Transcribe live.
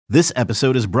This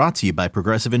episode is brought to you by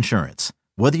Progressive Insurance.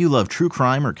 Whether you love true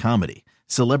crime or comedy,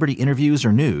 celebrity interviews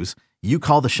or news, you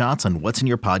call the shots on what's in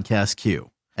your podcast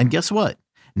queue. And guess what?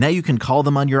 Now you can call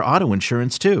them on your auto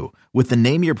insurance too with the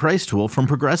Name Your Price tool from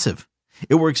Progressive.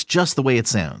 It works just the way it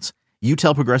sounds. You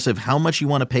tell Progressive how much you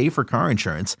want to pay for car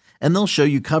insurance, and they'll show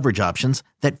you coverage options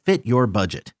that fit your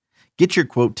budget. Get your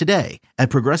quote today at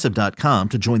Progressive.com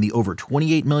to join the over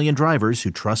 28 million drivers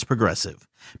who trust Progressive.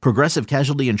 Progressive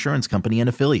Casualty Insurance Company and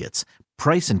Affiliates.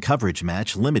 Price and coverage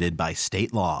match limited by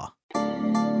state law.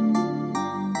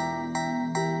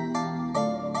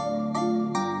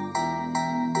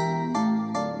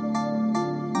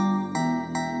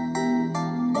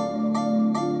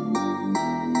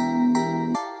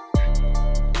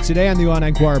 Today on the Illini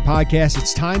Inquirer podcast,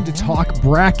 it's time to talk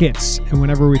brackets. And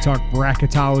whenever we talk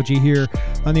bracketology here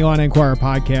on the Illini Inquirer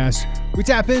podcast, we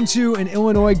tap into an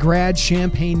Illinois grad,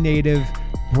 Champaign native,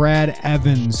 Brad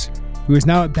Evans, who is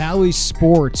now at Bally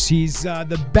Sports. He's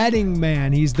the betting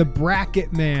man. He's the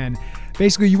bracket man.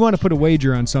 Basically, you want to put a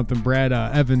wager on something, Brad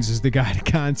Evans is the guy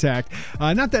to contact.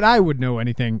 Not that I would know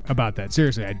anything about that.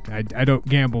 Seriously, I don't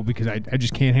gamble because I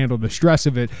just can't handle the stress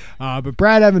of it. But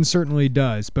Brad Evans certainly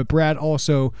does. But Brad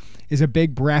also is a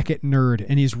big bracket nerd,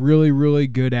 and he's really, really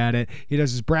good at it. He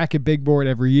does his bracket big board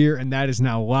every year, and that is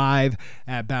now live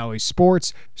at Bally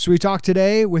Sports. So we talked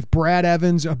today with Brad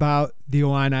Evans about the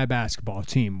Illini basketball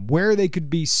team, where they could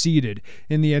be seated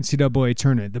in the NCAA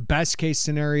tournament, the best case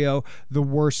scenario, the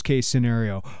worst case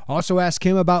scenario. Also ask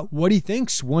him about what he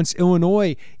thinks once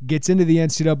Illinois gets into the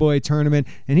NCAA tournament,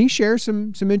 and he shares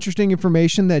some interesting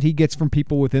information that he gets from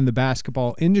people within the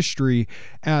basketball industry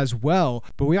as well.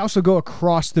 But we also go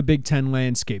across the Big Ten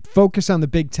landscape, focus on the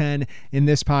Big Ten in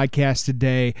this podcast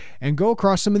today, and go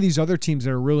across some of these other teams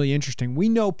that are really interesting. We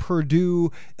know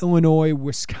Purdue, Illinois,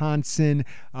 Wisconsin,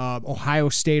 Ohio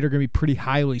State are going to be pretty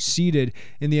highly seeded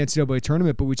in the NCAA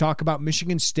tournament, but we talk about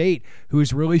Michigan State, who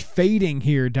is really fading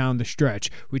here down the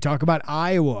stretch. We talk about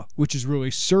Iowa, which is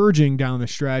really surging down the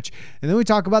stretch. And then we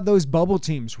talk about those bubble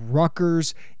teams,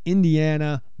 Rutgers,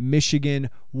 Indiana, Michigan,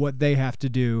 what they have to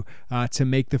do to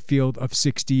make the field of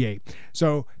 68.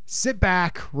 So sit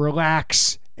back,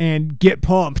 relax, and get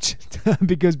pumped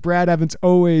because Brad Evans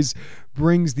always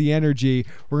brings the energy.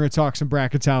 We're going to talk some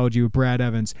bracketology with Brad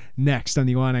Evans next on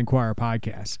the Illini Inquirer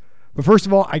podcast. But first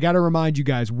of all, I got to remind you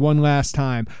guys one last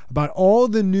time about all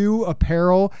the new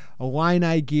apparel,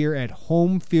 Illini gear at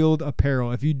Home Field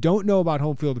Apparel. If you don't know about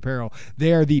Home Field Apparel,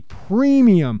 they are the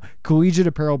premium collegiate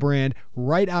apparel brand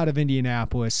right out of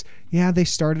Indianapolis. Yeah, they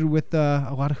started with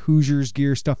a lot of Hoosiers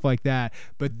gear, stuff like that,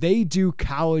 but they do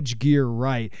college gear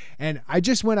right. And I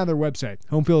just went on their website,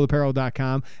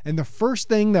 homefieldapparel.com, and the first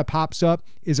thing that pops up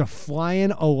is a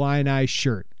Flying Illini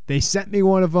shirt. They sent me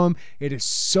one of them. It is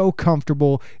so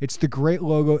comfortable. It's the great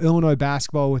logo, Illinois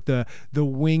basketball with the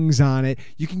wings on it.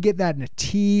 You can get that in a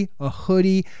tee, a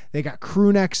hoodie. They got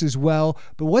crew necks as well.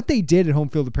 But what they did at Home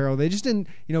Field Apparel, they just didn't,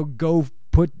 go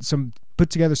put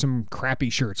together some crappy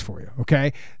shirts for you,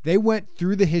 okay? They went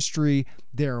through the history.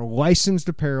 They're licensed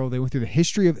apparel. They went through the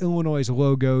history of Illinois'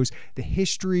 logos, the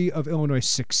history of Illinois'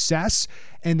 success,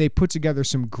 and they put together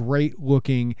some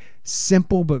great-looking,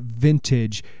 simple but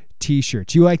vintage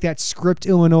t-shirts. You like that Script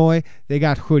Illinois? They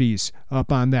got hoodies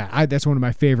up on that. That's one of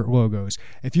my favorite logos.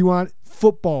 If you want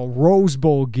football Rose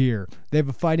Bowl gear, they have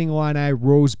a Fighting Illini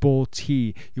Rose Bowl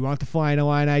tee. You want the Flying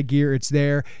Illini gear, it's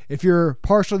there. If you're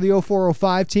partial to the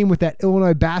 0405 team with that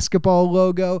Illinois basketball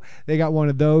logo, they got one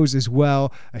of those as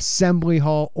well. Assembly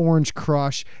Hall Orange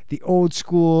Crush, the old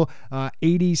school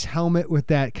 80s helmet with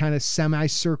that kind of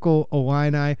semicircle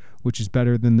Illini, which is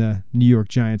better than the New York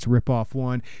Giants ripoff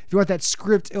one. If you want that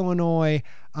Script Illinois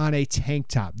on a tank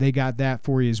top, they got that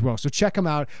for you as well. So check them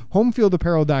out,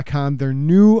 homefieldapparel.com, their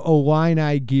new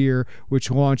Illini gear,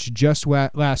 which launched just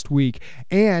last week.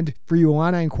 And for you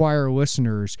Illini Inquirer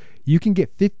listeners, you can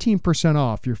get 15%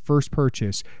 off your first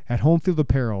purchase at Homefield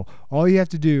Apparel. All you have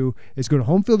to do is go to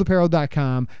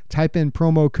homefieldapparel.com, type in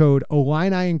promo code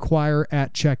Illini Inquirer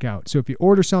at checkout. So if you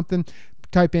order something,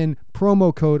 type in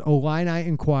promo code Illini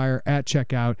Inquirer at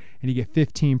checkout, and you get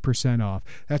 15% off.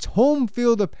 That's Home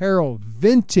Field Apparel,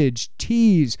 vintage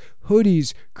tees,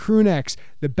 hoodies, crew necks,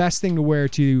 the best thing to wear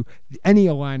to any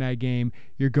Illini game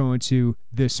you're going to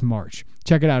this March.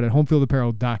 Check it out at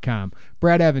homefieldapparel.com.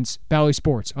 Brad Evans, Bally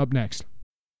Sports, up next.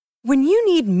 When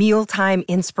you need mealtime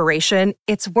inspiration,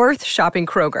 it's worth shopping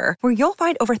Kroger, where you'll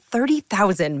find over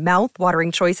 30,000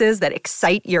 mouth-watering choices that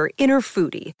excite your inner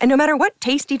foodie. And no matter what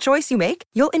tasty choice you make,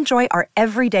 you'll enjoy our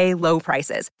everyday low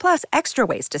prices, plus extra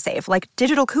ways to save, like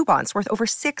digital coupons worth over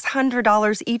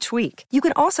 $600 each week. You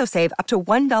can also save up to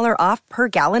 $1 off per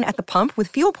gallon at the pump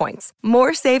with fuel points.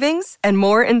 More savings and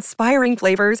more inspiring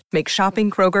flavors make shopping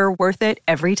Kroger worth it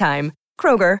every time.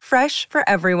 Kroger, fresh for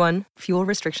everyone. Fuel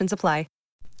restrictions apply.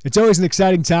 It's always an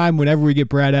exciting time whenever we get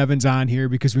Brad Evans on here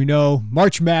because we know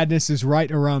March Madness is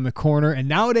right around the corner. And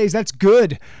nowadays, that's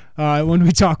good when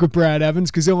we talk with Brad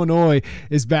Evans because Illinois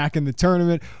is back in the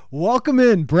tournament. Welcome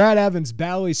in, Brad Evans,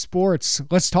 Bally Sports.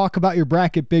 Let's talk about your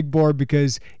bracket big board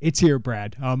because it's here,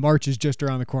 Brad. March is just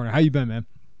around the corner. How you been, man?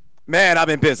 Man, I've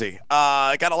been busy.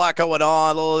 Got a lot going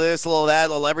on, a little this, a little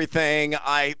that, a little everything.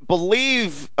 I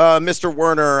believe, Mr.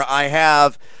 Werner, I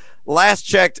have last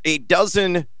checked a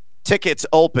dozen tickets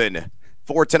open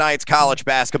for tonight's college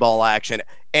basketball action.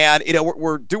 And, you know,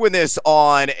 we're doing this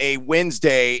on a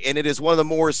Wednesday, and it is one of the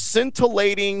more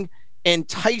scintillating,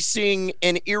 enticing,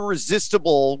 and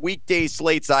irresistible weekday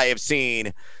slates I have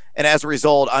seen. And as a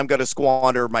result, I'm going to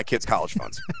squander my kids' college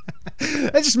funds.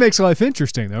 That just makes life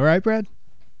interesting, though, right, Brad?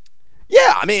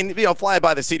 Yeah, I mean, you know, fly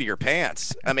by the seat of your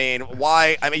pants. I mean,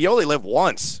 why? I mean, you only live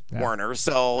once, Werner.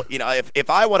 So, you know, if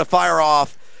I want to fire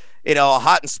off, you know, a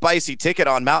hot and spicy ticket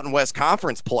on Mountain West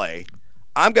Conference play,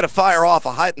 I'm going to fire off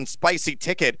a hot and spicy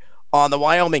ticket on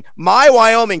my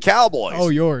Wyoming Cowboys. Oh,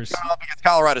 yours. Against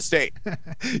Colorado State.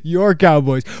 Your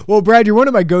Cowboys. Well, Brad, you're one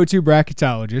of my go-to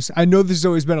bracketologists. I know this has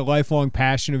always been a lifelong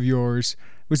passion of yours.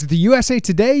 Was it the USA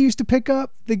Today you used to pick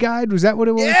up the guide? Was that what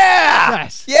it was? Yeah.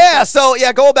 Yes. Yeah. So,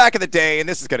 yeah, going back in the day, and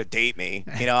this is going to date me.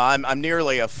 You know, I'm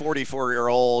nearly a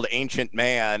 44-year-old ancient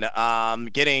man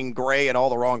getting gray in all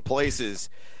the wrong places.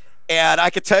 And I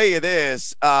could tell you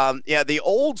this, the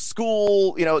old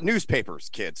school, you know, newspapers,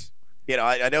 kids, you know,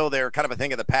 I know they're kind of a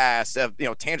thing of the past of, you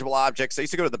know, tangible objects. I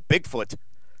used to go to the Bigfoot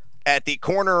at the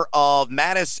corner of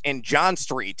Mattis and John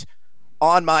Street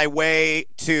on my way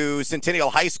to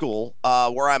Centennial High School,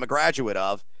 where I'm a graduate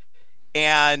of.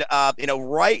 And, you know,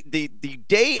 right the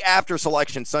day after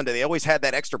Selection Sunday, they always had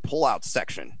that extra pullout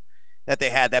section that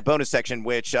they had, that bonus section,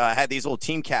 which had these little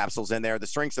team capsules in there, the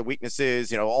strengths and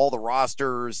weaknesses, you know, all the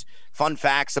rosters, fun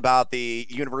facts about the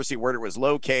university, where it was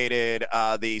located,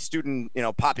 the student, you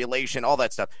know, population, all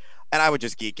that stuff. And I would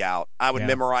just geek out. I would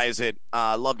memorize it.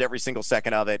 Loved every single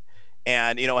second of it.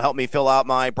 And, you know, helped me fill out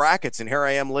my brackets. And here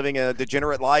I am living a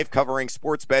degenerate life covering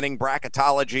sports betting,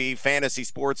 bracketology, fantasy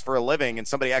sports for a living. And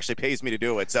somebody actually pays me to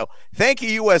do it. So thank you,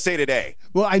 USA Today.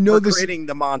 Well, I know for this creating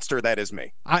the monster that is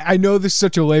me. I know this is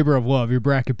such a labor of love, your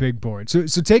bracket big board. So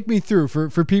take me through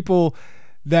for people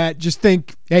that just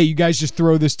think, hey, you guys just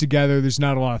throw this together. There's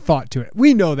not a lot of thought to it.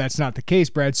 We know that's not the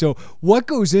case, Brad. So what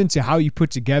goes into how you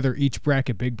put together each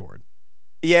bracket big board?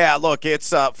 Yeah, look, it's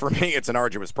for me, it's an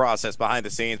arduous process behind the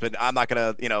scenes, but I'm not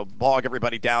going to, you know, bog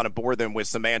everybody down and bore them with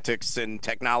semantics and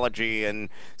technology and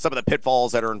some of the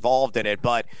pitfalls that are involved in it.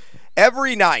 But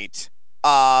every night,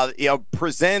 you know,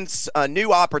 presents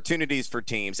new opportunities for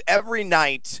teams. Every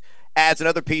night adds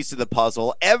another piece of the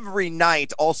puzzle. Every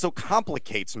night also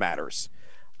complicates matters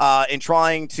in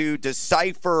trying to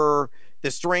decipher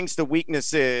the strengths, the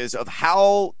weaknesses of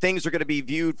how things are going to be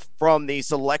viewed from the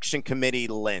selection committee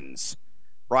lens.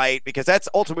 Right? Because that's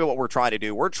ultimately what we're trying to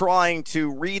do. We're trying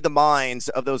to read the minds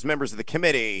of those members of the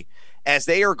committee as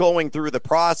they are going through the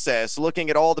process, looking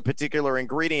at all the particular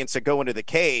ingredients that go into the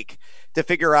cake to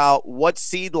figure out what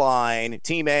seed line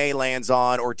Team A lands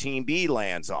on or Team B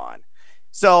lands on.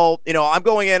 So, you know, I'm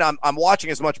going in, I'm watching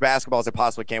as much basketball as I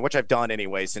possibly can, which I've done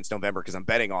anyway since November because I'm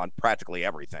betting on practically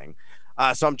everything.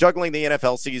 So I'm juggling the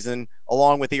NFL season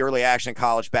along with the early action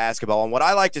college basketball. And what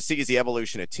I like to see is the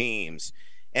evolution of teams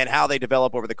and how they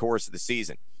develop over the course of the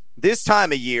season. This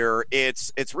time of year,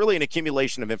 it's really an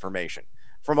accumulation of information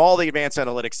from all the advanced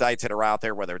analytics sites that are out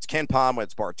there, whether it's KenPom, whether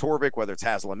it's Bart Torvik, whether it's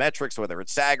Haslametrics, whether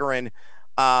it's Sagarin,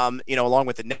 you know, along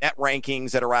with the net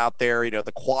rankings that are out there, you know,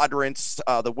 the quadrants,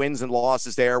 the wins and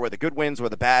losses there, where the good wins, where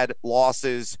the bad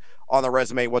losses on the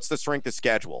resume, what's the strength of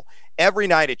schedule. Every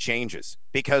night it changes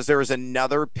because there is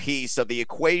another piece of the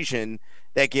equation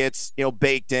that gets, you know,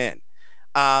 baked in.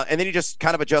 And then you just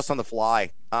kind of adjust on the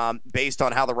fly based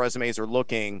on how the resumes are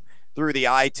looking through the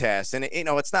eye test. And, you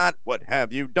know, it's not, what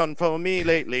have you done for me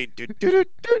lately? You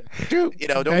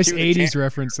know, don't nice do 80s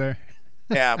reference there.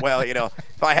 Yeah, well, you know,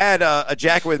 if I had a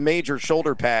jacket with major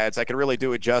shoulder pads, I could really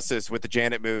do it justice with the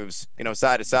Janet moves, you know,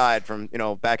 side to side from, you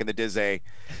know, back in the Dizzy.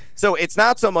 So it's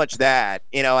not so much that,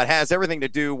 you know, it has everything to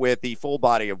do with the full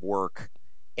body of work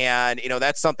And,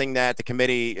 that's something that the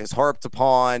committee has harped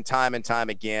upon time and time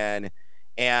again.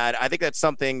 And I think that's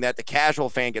something that the casual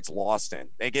fan gets lost in.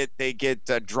 They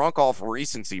get drunk off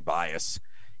recency bias.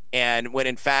 And when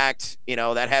in fact,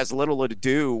 that has little to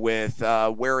do with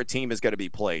where a team is going to be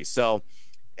placed. So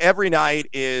every night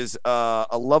is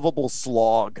a lovable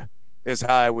slog is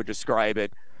how I would describe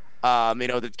it.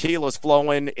 The tequila's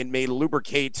flowing. It may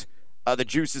lubricate the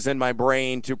juices in my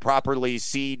brain to properly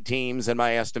seed teams in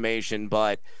my estimation.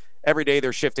 But every day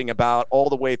they're shifting about all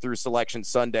the way through Selection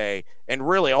Sunday and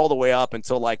really all the way up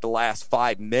until like the last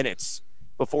 5 minutes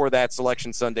before that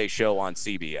Selection Sunday show on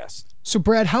CBS. So,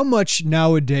 Brad, how much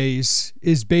nowadays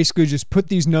is basically just put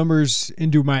these numbers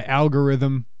into my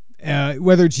algorithm,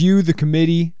 whether it's you, the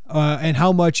committee, and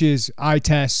how much is eye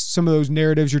test, some of those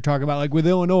narratives you're talking about, like with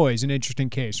Illinois is an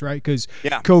interesting case, right? Because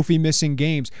Kofi missing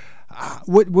games.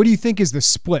 What do you think is the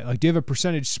split? Like, do you have a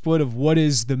percentage split of what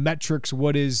is the metrics,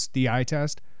 what is the eye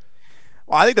test?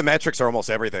 Well, I think the metrics are almost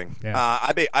everything. Yeah.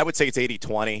 I would say it's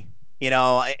 80-20.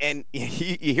 And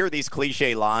you hear these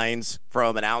cliche lines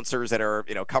from announcers that are,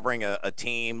 covering a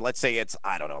team. Let's say it's,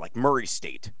 I don't know, like Murray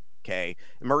State. Okay.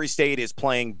 Murray State is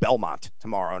playing Belmont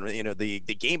tomorrow. And, the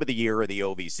game of the year of the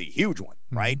OVC, huge one,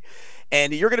 right?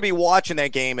 And you're going to be watching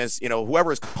that game as,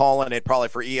 whoever's calling it probably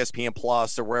for ESPN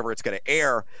Plus or wherever it's going to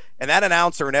air. And that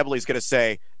announcer inevitably is going to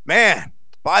say, man,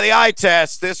 by the eye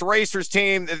test, this Racers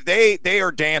team, they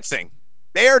are dancing.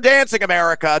 They are dancing,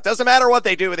 America. It doesn't matter what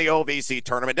they do in the OVC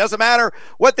tournament. It doesn't matter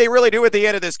what they really do at the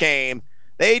end of this game.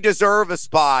 They deserve a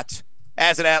spot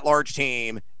as an at-large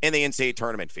team in the NCAA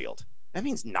tournament field. That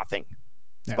means nothing.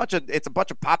 It's a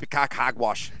bunch of poppycock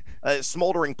hogwash, a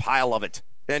smoldering pile of it,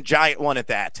 and a giant one at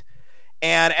that.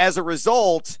 And as a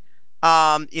result,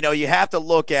 you have to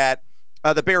look at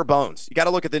the bare bones. You got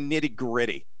to look at the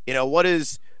nitty-gritty. What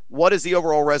is the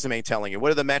overall resume telling you?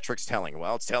 What are the metrics telling you?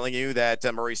 Well, it's telling you that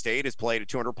Murray State has played a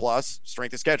 200-plus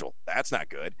strength of schedule. That's not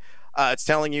good. It's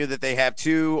telling you that they have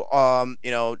two,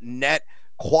 net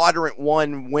quadrant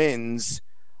one wins,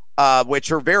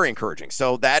 which are very encouraging.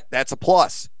 So that's a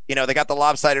plus. They got the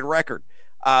lopsided record.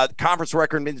 Conference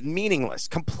record is meaningless,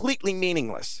 completely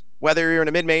meaningless. Whether you're in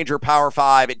a mid-major, Power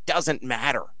 5, it doesn't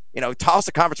matter. Toss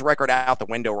the conference record out the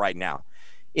window right now.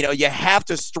 You have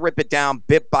to strip it down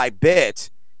bit by bit.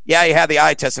 Yeah, you have the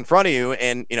eye test in front of you,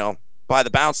 and, by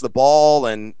the bounce of the ball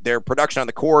and their production on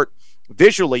the court,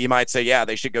 visually you might say, yeah,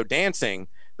 they should go dancing,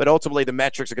 but ultimately the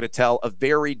metrics are going to tell a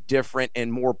very different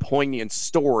and more poignant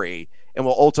story and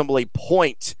will ultimately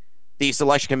point the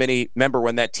selection committee member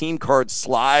when that team card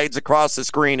slides across the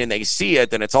screen and they see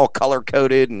it, and it's all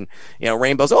color-coded and,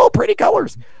 rainbows, pretty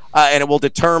colors, and it will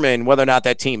determine whether or not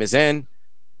that team is in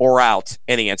or out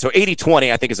in the end. So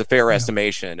 80-20, I think, is a fair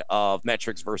estimation of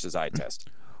metrics versus eye test.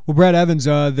 Well, Brad Evans,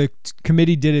 the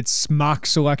committee did its mock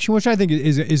selection, which I think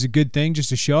is a good thing, just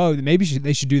to show. Maybe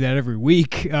they should do that every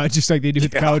week, just like they do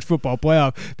with the college football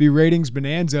playoff. Be ratings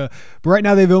bonanza. But right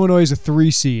now they have Illinois as a 3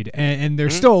 seed, and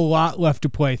there's still a lot left to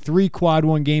play. 3 quad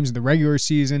one games in the regular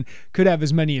season. Could have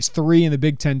as many as 3 in the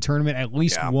Big Ten tournament, at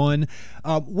least 1.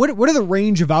 What are the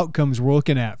range of outcomes we're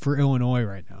looking at for Illinois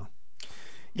right now?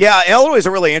 Yeah, Illinois is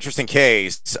a really interesting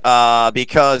case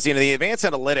because, the advanced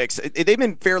analytics, they've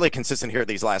been fairly consistent here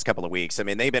these last couple of weeks. I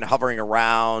mean, they've been hovering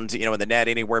around, in the net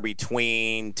anywhere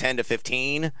between 10 to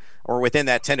 15 or within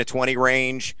that 10 to 20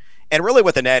 range. And really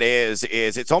what the net is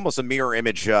it's almost a mirror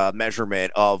image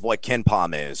measurement of what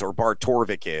KenPom is or Bart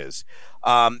Torvik is.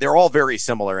 They're all very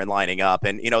similar in lining up.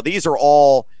 And, these are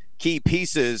all key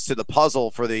pieces to the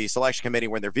puzzle for the selection committee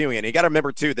when they're viewing it. And you got to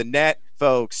remember, too, the net,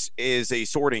 folks, is a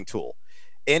sorting tool.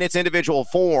 In its individual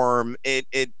form,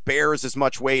 it bears as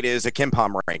much weight as a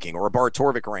KenPom ranking or a Bart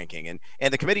Torvik ranking.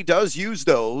 And the committee does use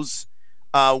those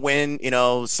when,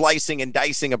 slicing and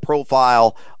dicing a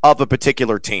profile of a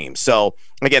particular team. So,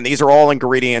 again, these are all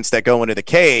ingredients that go into the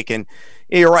cake. And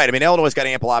you're right. I mean, Illinois got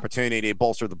ample opportunity to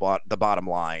bolster the bottom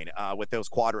line with those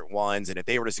quadrant ones. And if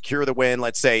they were to secure the win,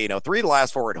 let's say, 3 of the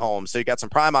last 4 at home. So you got some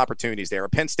prime opportunities there.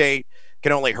 Penn State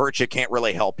can only hurt you, can't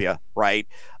really help you, right?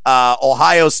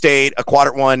 Ohio State, a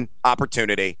quadrant 1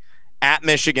 opportunity at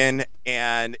Michigan.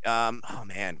 And, oh,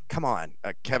 man, come on,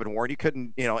 Kevin Warren, you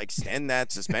couldn't, extend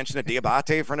that suspension of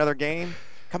Diabate for another game?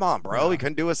 Come on, bro. He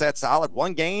couldn't do us that solid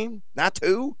 1 game, not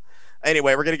 2.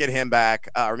 Anyway, we're going to get him back,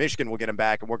 or Michigan will get him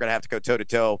back, and we're going to have to go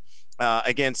toe-to-toe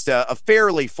against a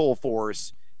fairly full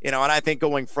force. And I think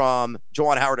going from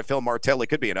Juwan Howard to Phil Martelli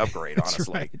could be an upgrade,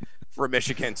 honestly, right, for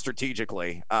Michigan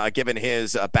strategically, given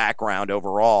his background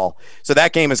overall. So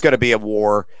that game is going to be a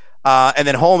war. And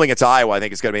then home against Iowa, I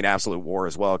think it's going to be an absolute war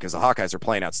as well because the Hawkeyes are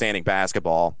playing outstanding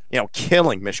basketball,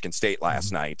 killing Michigan State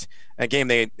last night, a game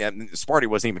Sparty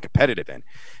wasn't even competitive in.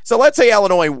 So let's say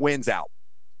Illinois wins out,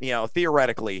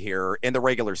 theoretically here in the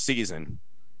regular season.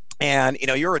 And,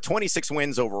 you're at 26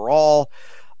 wins overall.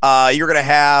 You're going to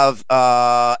have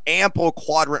ample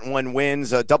quadrant one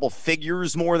wins, double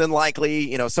figures more than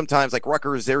likely. Sometimes like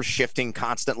Rutgers, they're shifting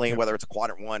constantly, whether it's a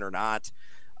quadrant one or not.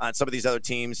 Some of these other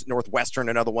teams, Northwestern,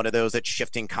 another one of those that's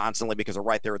shifting constantly because they're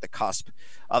right there at the cusp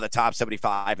of the top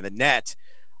 75 in the net.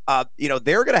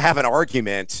 They're going to have an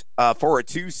argument for a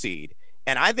 2 seed.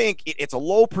 And I think it's a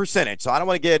low percentage. So I don't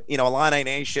want to get, Illini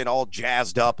Nation all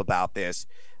jazzed up about this.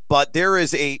 But there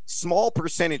is a small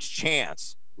percentage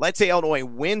chance. Let's say Illinois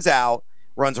wins out,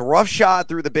 runs a rough shot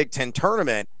through the Big Ten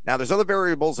tournament. Now, there's other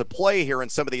variables at play here in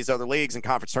some of these other leagues and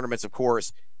conference tournaments, of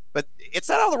course. But it's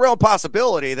not out of the realm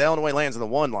possibility that Illinois lands in the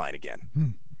 1 line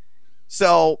again.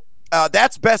 So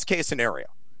that's best case scenario,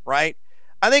 right?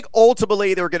 I think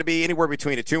ultimately they're going to be anywhere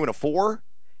between a 2 and a 4.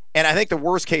 And I think the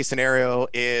worst case scenario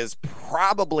is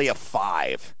probably a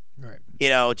 5. Right.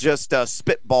 Just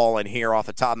spitballing here off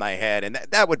the top of my head. And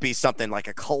that would be something like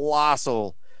a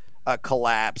colossal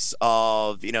collapse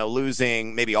of,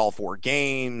 losing maybe all 4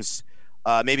 games.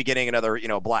 Maybe getting another,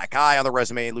 black eye on the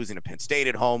resume, losing to Penn State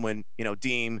at home when,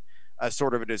 deem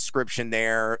sort of a description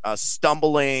there,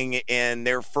 stumbling in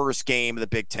their first game of the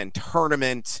Big Ten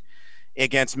tournament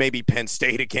against maybe Penn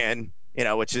State again,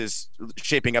 which is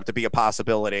shaping up to be a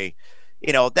possibility.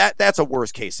 That's a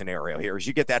worst case scenario here is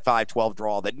you get that 5-12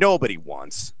 draw that nobody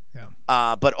wants.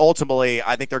 Yeah. But ultimately,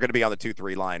 I think they're going to be on the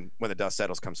 2-3 line when the dust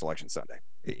settles come Selection Sunday.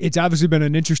 It's obviously been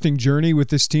an interesting journey with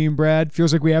this team, Brad.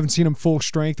 Feels like we haven't seen them full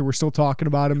strength, and we're still talking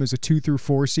about them as a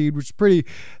 2-4 seed, which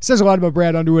says a lot about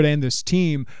Brad Underwood and this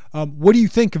team. What do you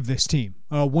think of this team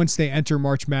once they enter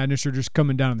March Madness or just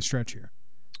coming down the stretch here?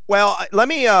 Well, let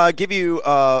me give you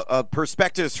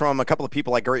perspectives from a couple of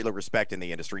people I greatly respect in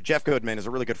the industry. Jeff Goodman is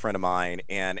a really good friend of mine,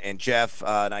 and Jeff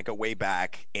and I go way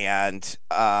back, and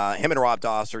him and Rob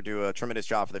Doster do a tremendous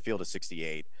job for the Field of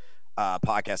 68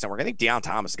 podcast network. I think Deion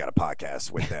Thomas has got a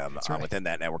podcast with them right. Within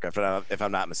that network, if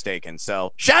I'm not mistaken.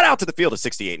 So shout out to the Field of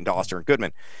 68 and Doster and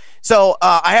Goodman. So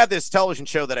I have this television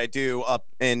show that I do up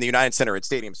in the United Center at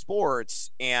Stadium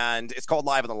Sports, and it's called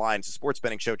Live on the Line. It's a sports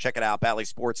betting show. Check it out, Bally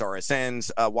Sports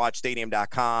RSNs. Watch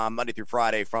stadium.com Monday through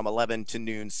Friday from 11 to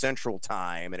noon Central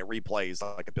Time, and it replays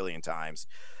like a billion times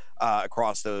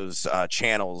across those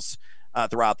channels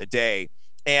throughout the day.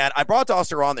 And I brought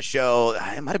Doster on the show.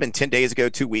 It might have been 10 days ago,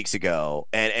 2 weeks ago.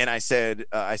 And I said,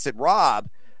 Rob,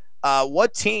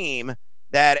 what team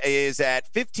that is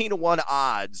at 15-1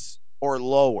 odds or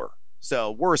lower,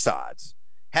 so worse odds,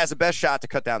 has the best shot to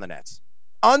cut down the nets?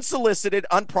 Unsolicited,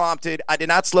 unprompted. I did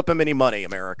not slip him any money,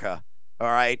 America. All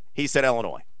right. He said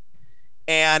Illinois.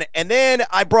 And then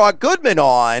I brought Goodman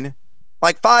on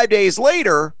like 5 days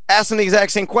later, asked him the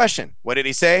exact same question. What did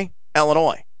he say?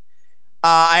 Illinois.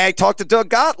 I talked to Doug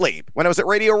Gottlieb when I was at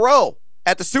Radio Row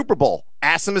at the Super Bowl.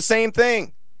 Asked him the same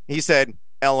thing. He said,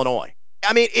 Illinois.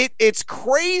 I mean, it's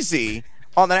crazy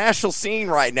on the national scene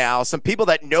right now. Some people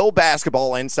that know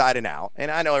basketball inside and out,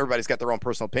 and I know everybody's got their own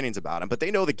personal opinions about them, but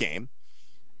they know the game.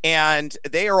 And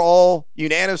they are all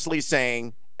unanimously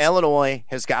saying Illinois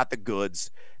has got the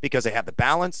goods because they have the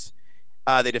balance.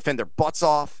 They defend their butts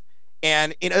off.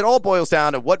 And it all boils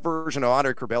down to what version of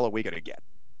Andre Curbelo are we going to get,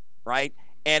 right?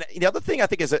 And the other thing I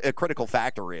think is a critical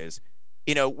factor is,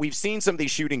 we've seen some of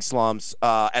these shooting slumps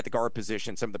at the guard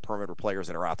position, some of the perimeter players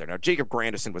that are out there. Now, Jacob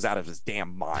Grandison was out of his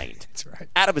damn mind. That's right.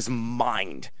 Out of his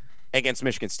mind against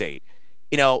Michigan State.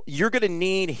 You're going to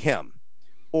need him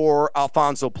or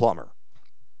Alfonso Plummer.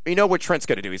 You know what Trent's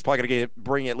going to do. He's probably going to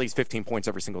bring at least 15 points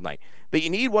every single night. But you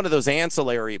need one of those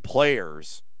ancillary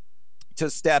players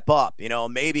to step up.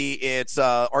 Maybe it's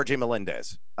RJ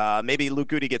Melendez. Maybe Luke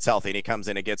Goody gets healthy and he comes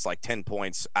in and gets like 10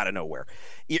 points out of nowhere.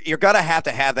 You're going to have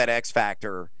that X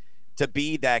factor to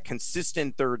be that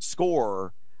consistent third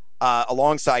scorer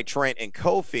alongside Trent and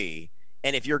Kofi.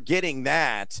 And if you're getting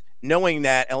that, knowing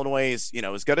that Illinois is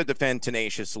going to defend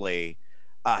tenaciously,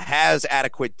 has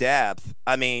adequate depth,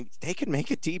 I mean, they can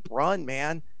make a deep run,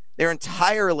 man. They're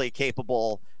entirely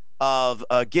capable of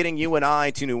getting you and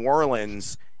I to New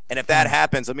Orleans. And if that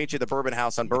happens, I'll meet you at the Bourbon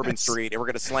House on Bourbon Street, and we're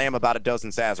going to slam about a dozen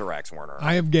Sazeracs, Werner.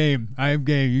 I am game.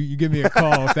 You give me a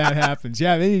call if that happens.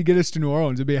 Yeah, they need to get us to New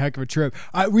Orleans. It'd be a heck of a trip.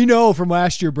 We know from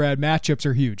last year, Brad, matchups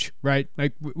are huge, right?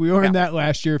 Like we learned that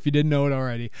last year if you didn't know it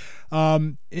already.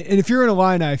 And if you're an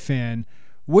Illini fan,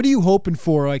 what are you hoping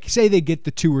for? Like, say they get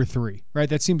the 2 or 3, right?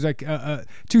 That seems like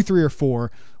 2, 3, or 4.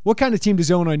 What kind of team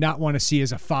does Illinois not want to see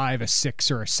as a 5, a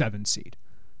 6, or a 7 seed?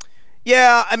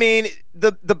 Yeah, I mean,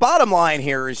 the bottom line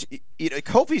here is,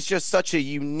 Kofi's just such a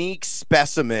unique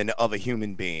specimen of a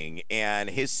human being, and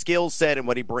his skill set and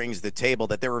what he brings to the table,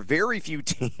 that there are very few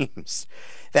teams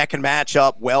that can match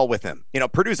up well with him.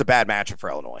 Purdue's a bad matchup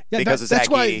for Illinois because that's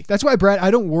why, Brad,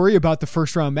 I don't worry about the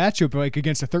first round matchup like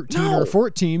against a 13 or a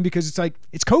 14, because it's like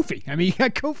it's Kofi. I mean, you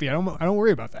got Kofi. I don't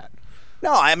worry about that.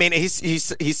 No, I mean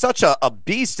he's such a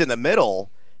beast in the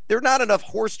middle. There are not enough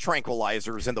horse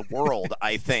tranquilizers in the world,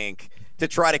 I think, to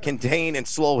try to contain and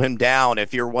slow him down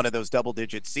if you're one of those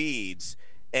double-digit seeds,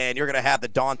 and you're going to have the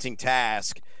daunting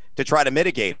task to try to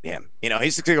mitigate him.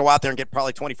 He's going to go out there and get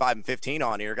probably 25 and 15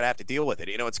 on you. You're going to have to deal with it.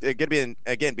 It's going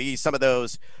to be some of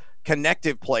those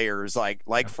connective players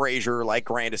like Frazier, like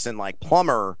Grandison, like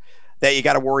Plummer that you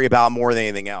got to worry about more than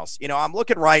anything else. I'm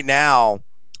looking right now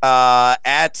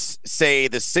at, say,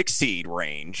 the 6 seed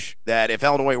range, that if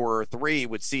Illinois were 3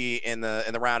 would see in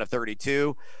the round of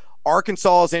 32.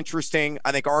 Arkansas is interesting.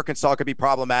 I think Arkansas could be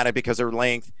problematic because of their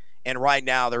length and right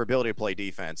now their ability to play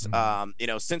defense.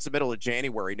 Since the middle of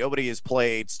January, nobody has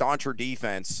played stauncher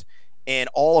defense in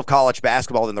all of college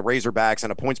basketball than the Razorbacks on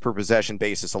a points per possession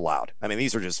basis allowed. I mean,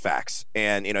 these are just facts.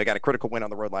 And, got a critical win on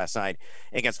the road last night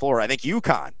against Florida. I think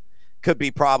UConn could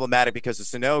be problematic because of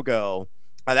Sonogo.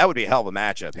 That would be a hell of a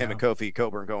matchup. Him and Kofi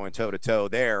Cockburn going toe-to-toe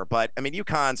there. But, I mean,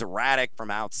 UConn's erratic from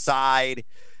outside.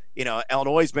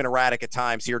 Illinois has been erratic at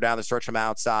times here down the stretch from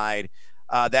outside.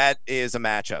 That is a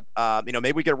matchup.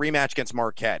 Maybe we get a rematch against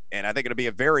Marquette, and I think it'll be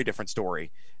a very different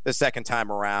story the second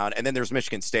time around. And then there's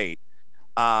Michigan State.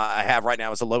 I have right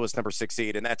now as the lowest number 6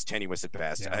 seed, and that's tenuous at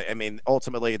best. Yeah. I mean,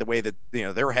 ultimately, the way that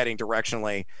they're heading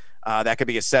directionally, that could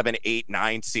be a 7, 8,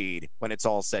 9 seed when it's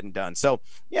all said and done. So,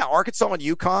 yeah, Arkansas and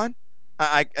UConn,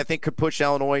 I think could push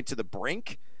Illinois to the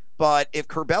brink. But if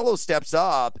Curbelo steps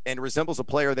up and resembles a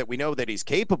player that we know that he's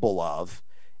capable of,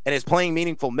 and is playing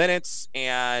meaningful minutes,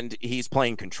 and he's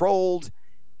playing controlled,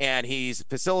 and he's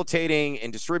facilitating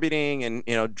and distributing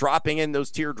and dropping in those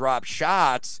teardrop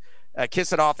shots,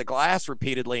 kissing off the glass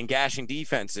repeatedly and gashing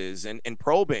defenses and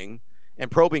probing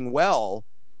well,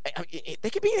 they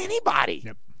could beat anybody.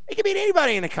 Yep. They could beat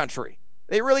anybody in the country.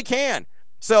 They really can.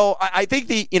 So I think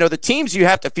the teams you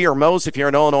have to fear most if you're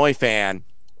an Illinois fan,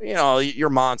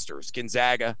 you're monsters.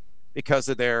 Gonzaga, because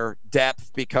of their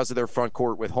depth, because of their front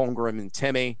court with Holmgren and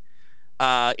Timmy.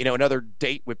 Another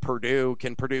date with Purdue.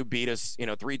 Can Purdue beat us,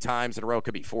 3 times in a row?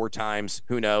 Could be 4 times.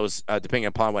 Who knows? Depending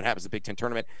upon what happens in the Big Ten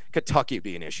tournament. Kentucky would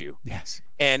be an issue. Yes.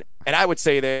 And I would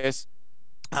say this.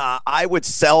 I would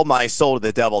sell my soul to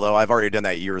the devil, though. I've already done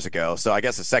that years ago. So I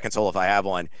guess a second soul if I have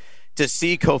one. To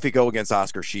see Kofi go against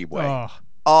Oscar Tshiebwe.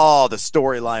 Oh, the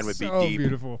storyline would be deep.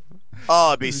 Beautiful. Oh,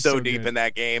 it'd be so deep in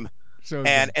that game.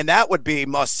 And that would be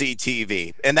must-see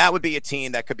TV. And that would be a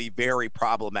team that could be very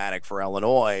problematic for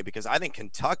Illinois, because I think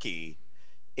Kentucky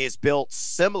is built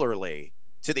similarly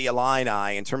to the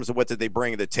Illini in terms of what did they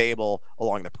bring to the table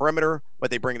along the perimeter,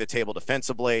 what they bring to the table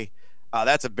defensively.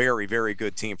 That's a very, very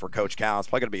good team for Coach Cal. It's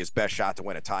probably going to be his best shot to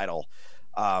win a title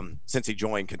since he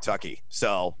joined Kentucky.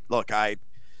 So, look,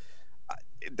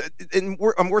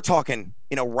 we're talking,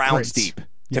 rounds deep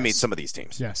to meet some of these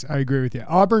teams. Yes, I agree with you.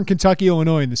 Auburn, Kentucky,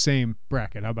 Illinois in the same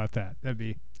bracket. How about that? That'd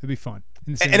be fun.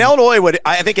 And Illinois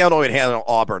I think Illinois would handle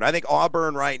Auburn. I think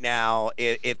Auburn right now,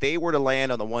 if they were to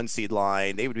land on the 1 seed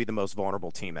line, they would be the most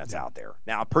vulnerable team that's out there.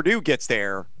 Now, Purdue gets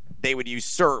there, they would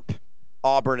usurp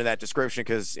Auburn in that description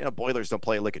because, Boilers don't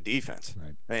play a lick of defense.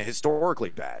 Right. I mean, historically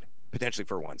bad, potentially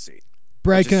for 1 seed.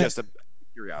 Brad, it's just a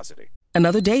curiosity.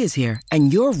 Another day is here,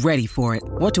 and you're ready for it.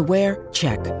 What to wear?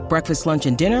 Check. Breakfast, lunch,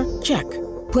 and dinner? Check.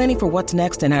 Planning for what's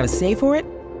next and how to save for it?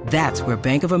 That's where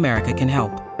Bank of America can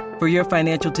help. For your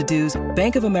financial to-dos,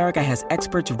 Bank of America has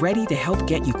experts ready to help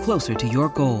get you closer to your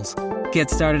goals. Get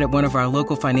started at one of our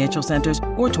local financial centers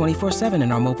or 24/7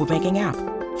 in our mobile banking app.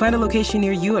 Find a location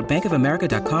near you at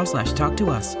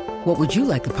bankofamerica.com/talktous. What would you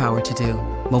like the power to do?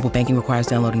 Mobile banking requires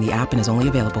downloading the app and is only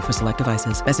available for select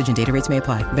devices. Message and data rates may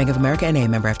apply. Bank of America NA,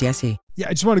 member FDIC. Yeah,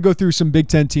 I just want to go through some Big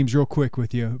Ten teams real quick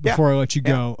with you before I let you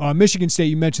go. Michigan State,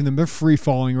 you mentioned them. They're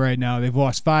free-falling right now. They've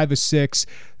lost 5 of 6.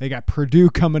 They got Purdue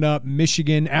coming up,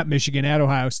 Michigan, at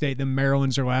Ohio State, then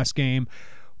Maryland's their last game.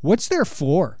 What's their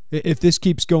floor if this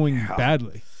keeps going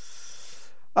badly?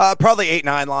 Probably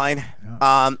 8-9 line.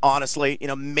 Honestly,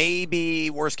 maybe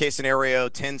worst case scenario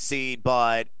 10 seed,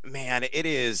 but man, it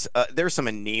is. There's some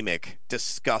anemic,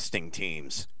 disgusting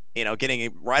teams. Getting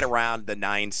it right around the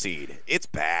 9 seed. It's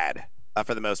bad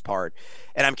for the most part,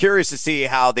 and I'm curious to see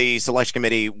how the selection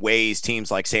committee weighs teams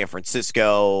like San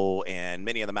Francisco and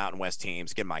many of the Mountain West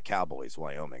teams. Again, my Cowboys,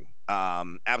 Wyoming.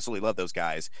 Absolutely love those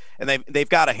guys, and they've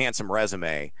got a handsome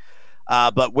resume.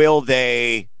 But will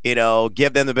they,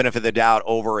 give them the benefit of the doubt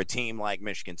over a team like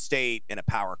Michigan State in a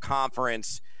power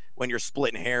conference when you're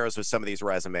splitting hairs with some of these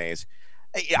resumes?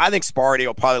 I think Sparty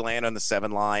will probably land on the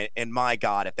 7 line. And my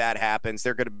God, if that happens,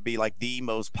 they're going to be like the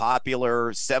most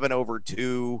popular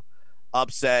 7/2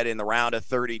 upset in the round of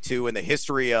 32 in the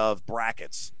history of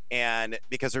brackets. And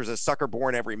because there's a sucker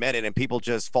born every minute and people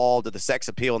just fall to the sex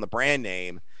appeal and the brand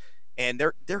name, and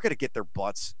they're going to get their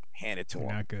butts handed to them.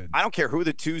 Not good. I don't care who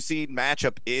the 2-seed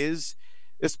matchup is.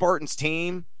 The Spartans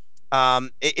team,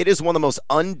 it is one of the most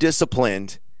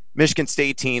undisciplined Michigan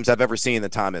State teams I've ever seen in the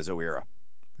time as O'Hara.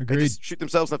 Agreed. They just shoot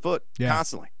themselves in the foot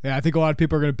constantly. Yeah, I think a lot of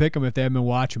people are going to pick them if they haven't been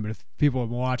watching, but if people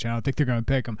have been watching, I don't think they're going to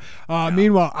pick them.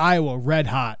 Meanwhile, Iowa, red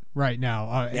hot right now.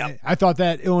 I thought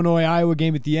that Illinois-Iowa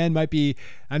game at the end might be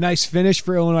a nice finish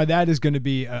for Illinois. That is going to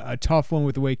be a tough one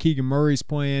with the way Keegan Murray's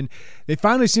playing. They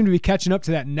finally seem to be catching up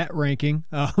to that net ranking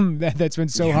that's been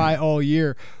so high all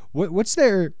year. What's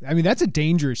their – I mean, that's a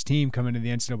dangerous team coming to the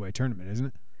NCAA tournament, isn't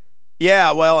it?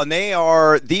 Yeah, well, and they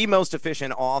are the most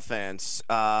efficient offense,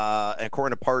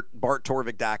 according to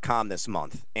BartTorvik.com this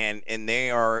month. And they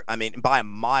are, I mean, by a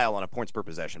mile on a points per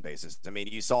possession basis. I mean,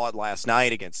 you saw it last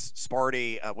night against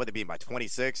Sparty, what it be, by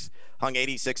 26, hung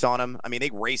 86 on them. I mean, they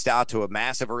raced out to a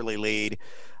massive early lead.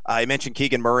 I mentioned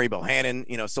Keegan Murray,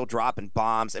 Bohannon, still dropping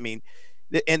bombs. I mean,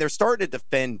 and they're starting to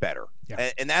defend better.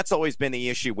 Yeah. And that's always been the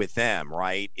issue with them,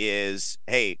 right, is,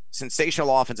 hey,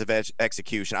 sensational offensive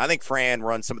execution. I think Fran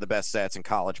runs some of the best sets in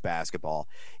college basketball.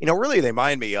 Really they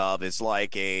remind me of is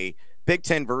like a Big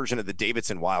Ten version of the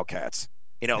Davidson Wildcats.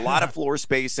 A lot of floor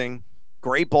spacing,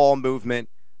 great ball movement.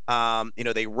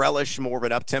 They relish more of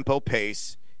an up-tempo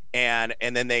pace, and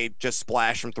then they just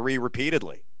splash from 3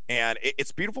 repeatedly. And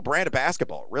it's a beautiful brand of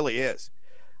basketball. It really is.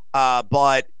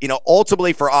 But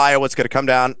ultimately for Iowa, it's going to come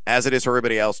down, as it is for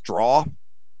everybody else, draw.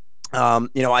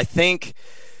 I think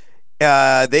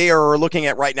they are looking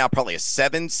at right now probably a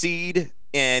 7 seed,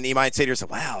 and you might say to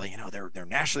yourself, wow, they're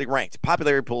nationally ranked.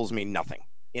 Popularity polls mean nothing.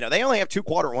 They only have 2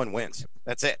 quarter-1 wins.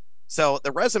 That's it. So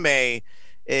the resume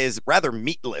is rather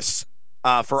meatless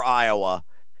for Iowa,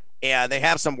 and they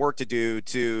have some work to do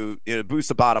to boost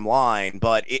the bottom line.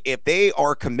 But if they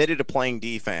are committed to playing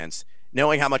defense,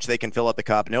 knowing how much they can fill up the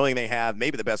cup, knowing they have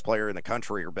maybe the best player in the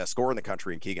country or best scorer in the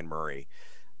country in Keegan Murray,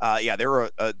 they're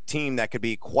a team that could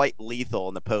be quite lethal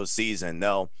in the postseason.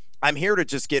 Though I'm here to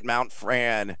just get Mount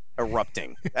Fran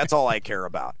erupting. That's all I care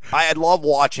about. I love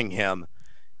watching him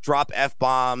drop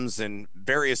F-bombs and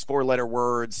various 4-letter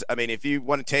words. I mean, if you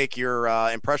want to take your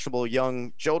impressionable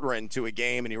young children to a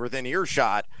game and you're within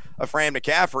earshot of Fran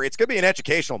McCaffery, it's going to be an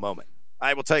educational moment.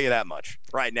 I will tell you that much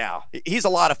right now. He's a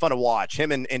lot of fun to watch.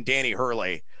 Him and Danny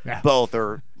Hurley both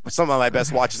are some of my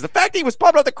best watches. The fact that he was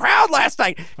pumping up the crowd last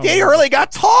night, Danny Hurley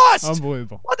got tossed.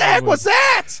 Unbelievable. What the heck was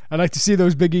that? I'd like to see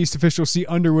those Big East officials see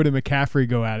Underwood and McCaffrey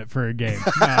go at it for a game.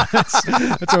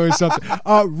 That's always something.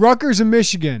 Rutgers and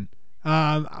Michigan,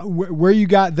 where you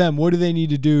got them, what do they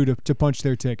need to do to punch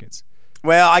their tickets?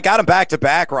 Well, I got them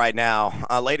back-to-back right now.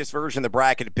 Latest version of the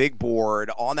bracket, big board,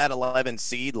 on that 11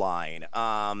 seed line.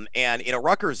 And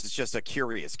Rutgers is just a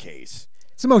curious case.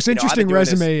 It's the most interesting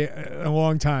resume in a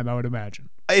long time, I would imagine.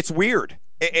 It's weird.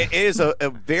 It is a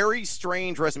very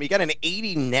strange resume. You got an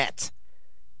 80 net.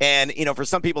 And, for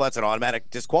some people, that's an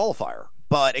automatic disqualifier.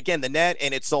 But, again, the net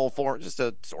in its sole form, just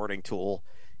a sorting tool.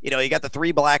 You got the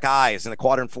 3 black eyes in the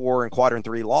quadrant 4 and quadrant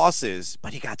 3 losses,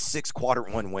 but you got 6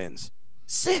 quadrant 1 wins.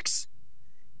 6.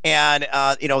 And,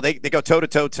 they go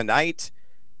toe-to-toe tonight,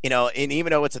 and even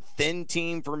though it's a thin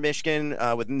team for Michigan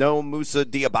with no Musa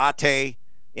Diabate,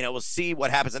 we'll see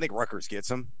what happens. I think Rutgers gets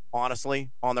them,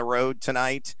 honestly, on the road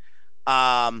tonight.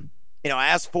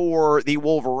 As for the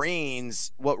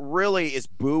Wolverines, what really is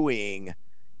buoying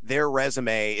their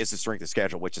resume is the strength of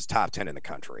schedule, which is top 10 in the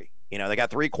country. They got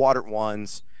 3 quadrant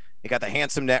 1s. They got the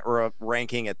handsome net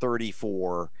ranking at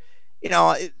 34. They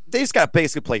just got to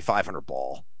basically play 500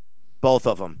 ball. Both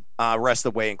of them, rest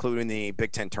of the way, including the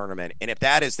Big Ten tournament. And if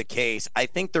that is the case, I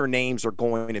think their names are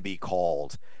going to be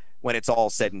called when it's all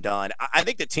said and done. I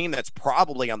think the team that's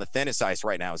probably on the thinnest ice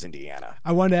right now is Indiana.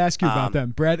 I wanted to ask you about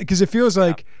them, Brad, because it feels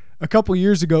like a couple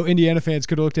years ago, Indiana fans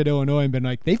could have looked at Illinois and been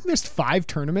like, they've missed 5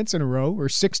 tournaments in a row or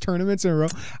 6 tournaments in a row.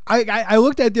 I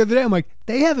looked at it the other day. I'm like,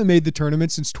 they haven't made the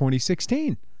tournament since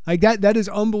 2016. Like that is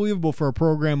unbelievable for a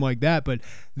program like that, but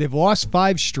they've lost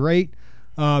 5 straight.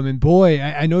 And boy,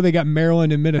 I know they got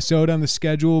Maryland and Minnesota on the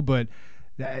schedule, but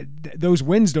those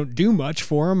wins don't do much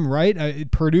for them, right?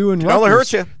 Purdue and Rutgers. It only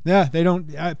hurts you. Yeah, they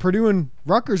don't. Purdue and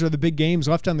Rutgers are the big games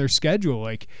left on their schedule.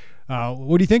 Like,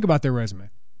 what do you think about their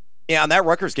resume? Yeah, and that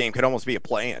Rutgers game could almost be a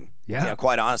play-in. Yeah.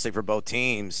 Quite honestly, for both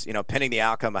teams, pending the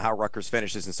outcome of how Rutgers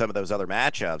finishes in some of those other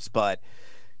matchups. But,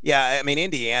 yeah, I mean,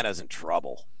 Indiana's in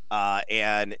trouble.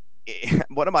 And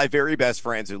one of my very best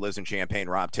friends who lives in Champaign,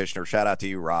 Rob Tishner, shout out to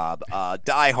you, Rob,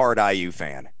 diehard IU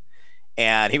fan.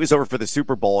 And he was over for the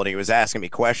Super Bowl, and he was asking me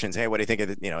questions. Hey, what do you think of,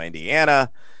 Indiana?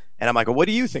 And I'm like, well, what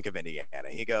do you think of Indiana?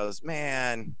 He goes,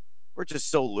 man, we're just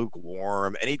so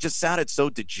lukewarm. And he just sounded so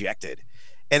dejected.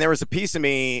 And there was a piece of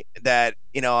me that,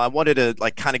 I wanted to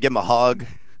kind of give him a hug,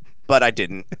 but I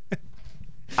didn't.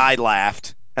 I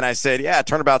laughed and I said, yeah,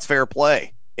 turnabout's fair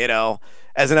play,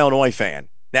 as an Illinois fan.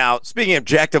 Now, speaking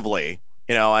objectively,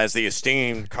 as the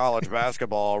esteemed college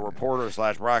basketball reporter /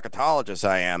 bracketologist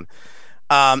I am,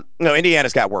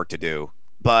 Indiana's got work to do.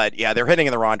 But, yeah, they're heading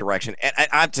in the wrong direction. And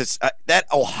I'm just that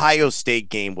Ohio State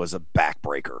game was a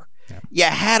backbreaker. Yeah. You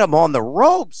had him on the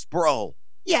ropes, bro.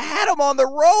 You had him on the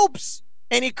ropes.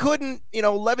 And he couldn't,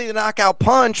 levy the knockout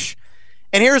punch.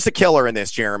 And here's the killer in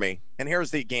this, Jeremy. And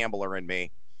here's the gambler in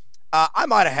me. I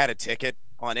might have had a ticket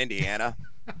on Indiana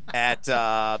at,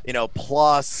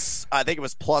 plus, I think it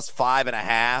was plus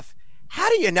 5.5. How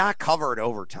do you not cover it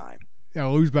overtime? Yeah,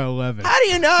 lose by 11. How do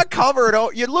you not cover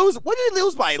it? You lose. What did you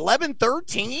lose by, 11,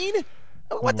 13?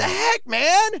 What the heck,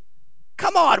 man?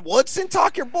 Come on, Woodson.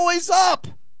 Talk your boys up.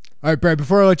 All right, Brad,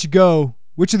 before I let you go,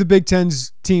 which of the Big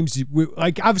Ten's teams,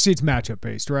 obviously it's matchup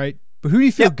based, right? But who do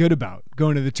you feel good about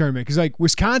going to the tournament? Because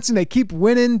Wisconsin, they keep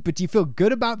winning, but do you feel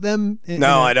good about them?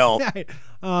 No, I don't.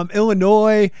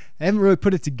 Illinois, they haven't really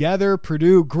put it together.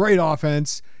 Purdue, great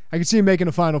offense. I can see them making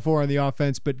a Final Four on the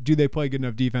offense, but do they play good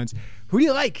enough defense? Who do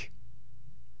you like?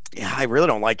 Yeah, I really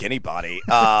don't like anybody.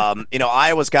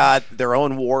 Iowa's got their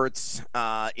own warts.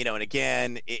 And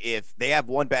again, if they have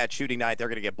one bad shooting night, they're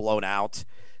going to get blown out.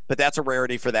 But that's a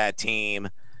rarity for that team.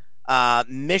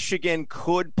 Michigan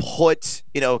could put,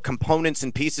 components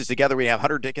and pieces together. We have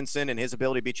Hunter Dickinson and his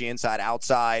ability to beat you inside,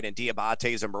 outside, and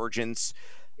Diabate's emergence.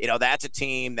 That's a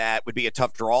team that would be a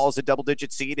tough draw as a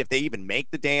double-digit seed if they even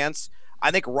make the dance.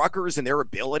 I think Rutgers and their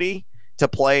ability to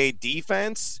play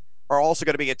defense are also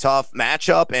going to be a tough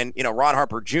matchup. And, Ron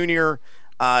Harper Jr.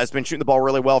 Has been shooting the ball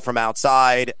really well from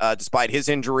outside, despite his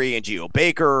injury, and Geo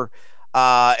Baker.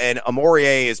 And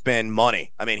Amourier has been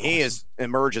money. I mean, he has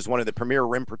emerged as one of the premier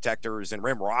rim protectors and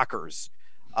rim rockers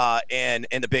in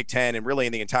the Big Ten and really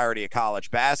in the entirety of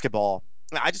college basketball.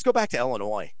 I just go back to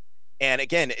Illinois. And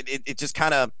again, it just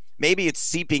kind of, maybe it's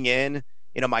seeping in,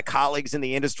 my colleagues in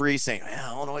the industry saying,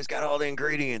 well, Illinois got all the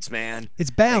ingredients, man. It's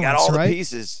balance, they got all right? the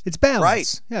pieces. It's balance.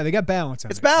 Right. Yeah, they got balance on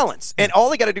it. It's balance. And all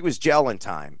they got to do is gel in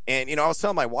time. And, I was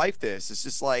telling my wife this. It's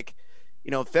just like,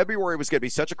 February was going to be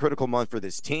such a critical month for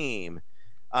this team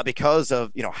because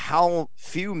of, how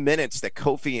few minutes that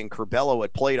Kofi and Curbelo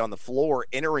had played on the floor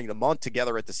entering the month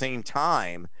together at the same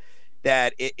time,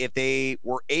 that if they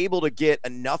were able to get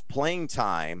enough playing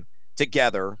time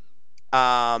together,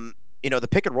 the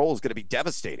pick and roll is going to be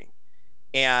devastating.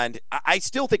 And I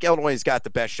still think Illinois has got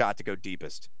the best shot to go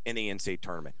deepest in the NCAA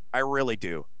tournament. I really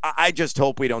do. I just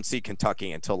hope we don't see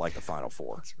Kentucky until the Final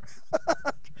Four.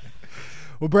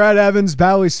 Well, Brad Evans,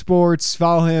 Bally Sports.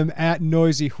 Follow him at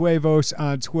Noisy Huevos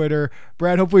on Twitter.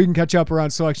 Brad, hopefully we can catch up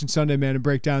around Selection Sunday, man, and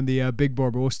break down the big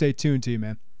board. But we'll stay tuned to you,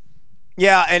 man.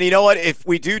 Yeah, and you know what? If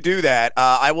we do that,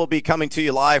 I will be coming to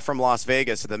you live from Las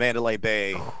Vegas at the Mandalay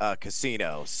Bay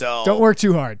Casino. So don't work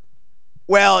too hard.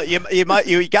 Well, you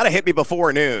got to hit me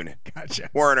before noon, Gotcha,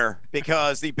 Werner,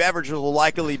 because the beverages will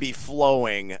likely be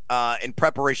flowing in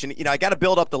preparation. I got to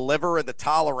build up the liver and the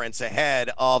tolerance ahead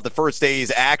of the first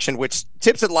day's action, which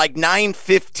tips at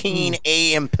 9:15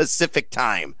 a.m. Pacific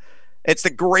time. It's the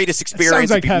greatest experience.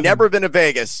 If you've never been to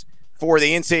Vegas for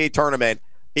the NCAA tournament,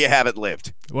 you haven't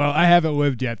lived. Well, I haven't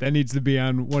lived yet. That needs to be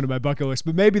on one of my bucket lists.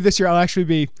 But maybe this year I'll actually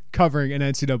be covering an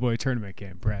NCAA tournament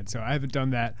game, Brad. So I haven't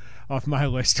done that off my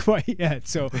list quite yet.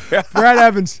 So, Brad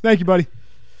Evans, thank you, buddy.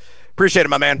 Appreciate it,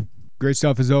 my man. Great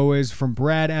stuff as always from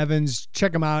Brad Evans.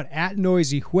 Check him out at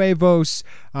Noisy Huevos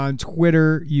on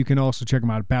Twitter. You can also check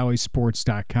him out at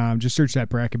ballysports.com. Just search that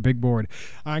bracket big board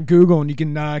on Google, and you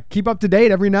can keep up to date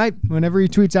every night. Whenever he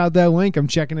tweets out that link, I'm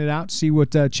checking it out, see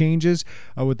what changes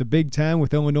with the Big Ten,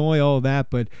 with Illinois, all of that.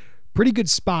 But pretty good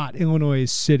spot Illinois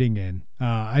is sitting in.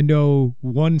 I know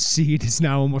one seed is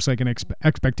now almost like an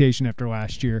expectation after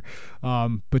last year.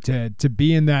 But to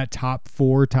be in that top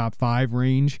 4, top 5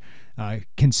 range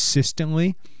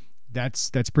consistently,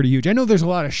 that's pretty huge. I know there's a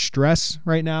lot of stress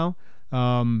right now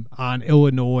on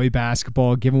Illinois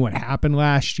basketball, given what happened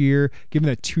last year, given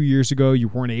that 2 years ago you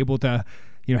weren't able to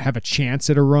have a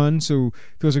chance at a run. So it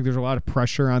feels like there's a lot of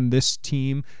pressure on this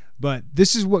team But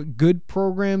this is what good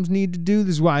programs need to do.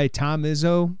 This is why Tom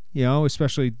Izzo,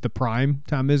 especially the prime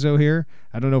Tom Izzo here.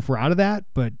 I don't know if we're out of that,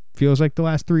 but feels like the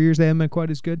last 3 years they haven't been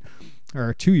quite as good,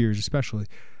 or 2 years especially.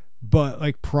 But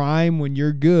like prime, when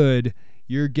you're good,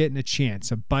 you're getting a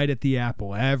chance, a bite at the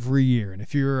apple every year. And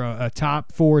if you're a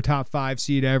top 4, top 5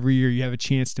 seed every year, you have a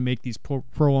chance to make these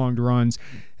prolonged runs.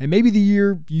 And maybe the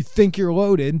year you think you're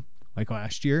loaded, like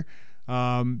last year,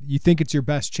 you think it's your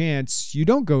best chance, you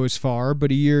don't go as far,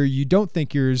 but a year you don't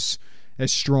think you're as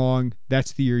strong,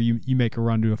 that's the year you make a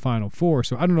run to a Final Four.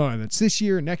 So I don't know if that's this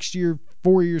year, next year,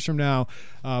 4 years from now,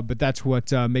 but that's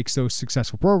what makes those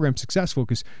successful programs successful,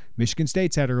 because Michigan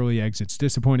State's had early exits,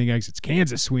 disappointing exits.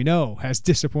 Kansas, we know, has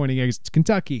disappointing exits.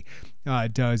 Kentucky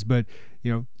does, but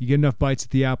you get enough bites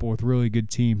at the apple with really good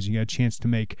teams, you got a chance to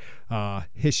make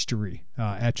history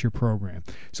at your program.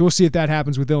 So we'll see if that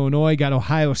happens with Illinois. Got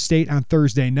Ohio State on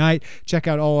Thursday night. Check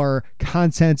out all our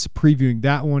contents previewing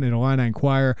that one in Illini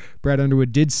Inquirer. Brad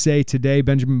Underwood did say today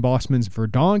Benjamin Bossman's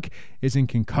Verdonk is in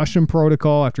concussion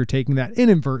protocol after taking that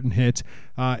inadvertent hit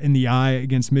in the eye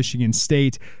against Michigan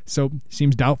State. So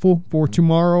seems doubtful for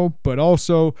tomorrow, but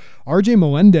also RJ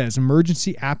Melendez,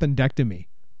 emergency appendectomy.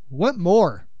 What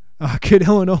more could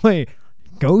Illinois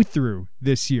go through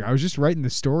this year? I was just writing the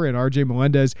story at RJ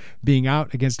Melendez being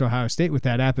out against Ohio State with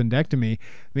that appendectomy. I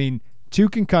mean, 2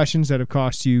 concussions that have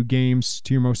cost you games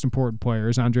to your most important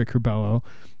players, Andre Curbelo,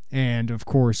 and of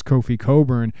course Kofi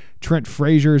Coburn. Trent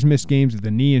Frazier has missed games with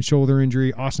a knee and shoulder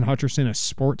injury. Austin Hutcherson, a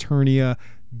sports hernia.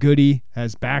 Goody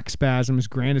has back spasms.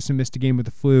 Grandison missed a game with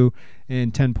the flu,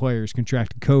 and 10 players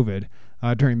contracted COVID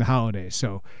during the holidays.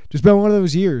 So just been one of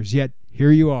those years, yet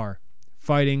here you are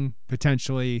fighting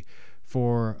potentially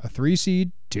for a 3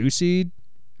 seed, 2 seed.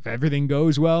 If everything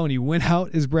goes well and you win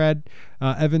out, as Brad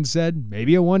Evans said,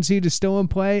 maybe a 1 seed is still in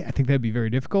play. I think that'd be very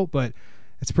difficult, but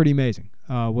it's pretty amazing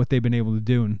what they've been able to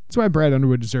do. And that's why Brad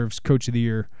Underwood deserves Coach of the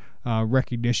Year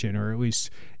recognition, or at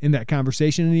least in that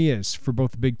conversation, and he is, for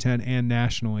both the Big Ten and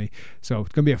nationally. So it's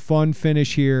going to be a fun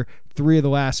finish here. 3 of the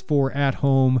last 4 at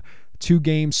home. 2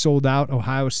 games sold out,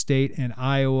 Ohio State and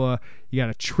Iowa. You got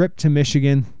a trip to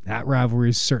Michigan. That rivalry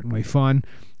is certainly fun.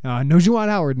 No Juwan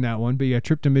Howard in that one, but you got a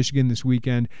trip to Michigan this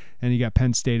weekend, and you got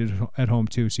Penn State at home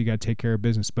too, so you got to take care of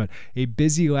business. But a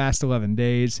busy last 11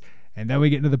 days, and then we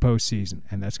get into the postseason,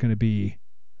 and that's going to be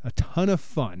a ton of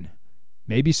fun.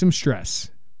 Maybe some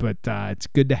stress, but it's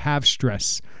good to have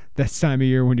stress this time of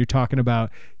year when you're talking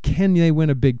about, can they win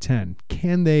a Big Ten?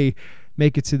 Can they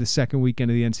make it to the second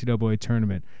weekend of the NCAA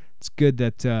tournament? It's good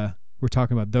that we're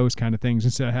talking about those kind of things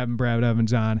instead of having Brad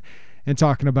Evans on and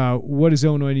talking about what does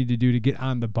Illinois need to do to get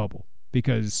on the bubble.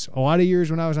 Because a lot of years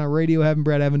when I was on radio having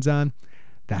Brad Evans on,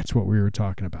 that's what we were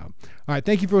talking about. All right,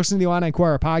 thank you for listening to the Illini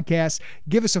Inquirer podcast.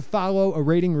 Give us a follow, a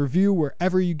rating, review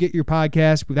wherever you get your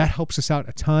podcast. That helps us out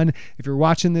a ton. If you're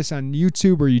watching this on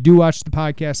YouTube, or you do watch the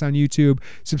podcast on YouTube,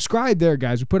 subscribe there,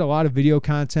 guys. We put a lot of video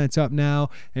content up now,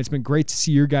 and it's been great to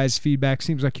see your guys' feedback.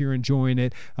 Seems like you're enjoying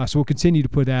it, so we'll continue to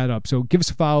put that up. So give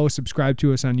us a follow, subscribe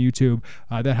to us on YouTube.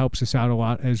 That helps us out a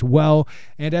lot as well.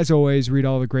 And as always, read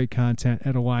all the great content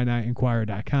at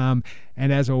IlliniInquirer.com.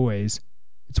 And as always,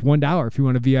 it's $1 if you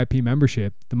want a VIP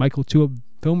membership. The Michael Tulip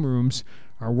film rooms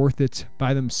are worth it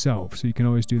by themselves, so you can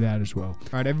always do that as well. All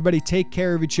right, everybody, take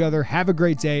care of each other. Have a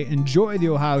great day. Enjoy the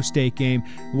Ohio State game.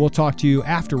 We'll talk to you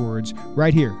afterwards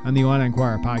right here on the Illini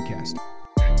Inquirer podcast.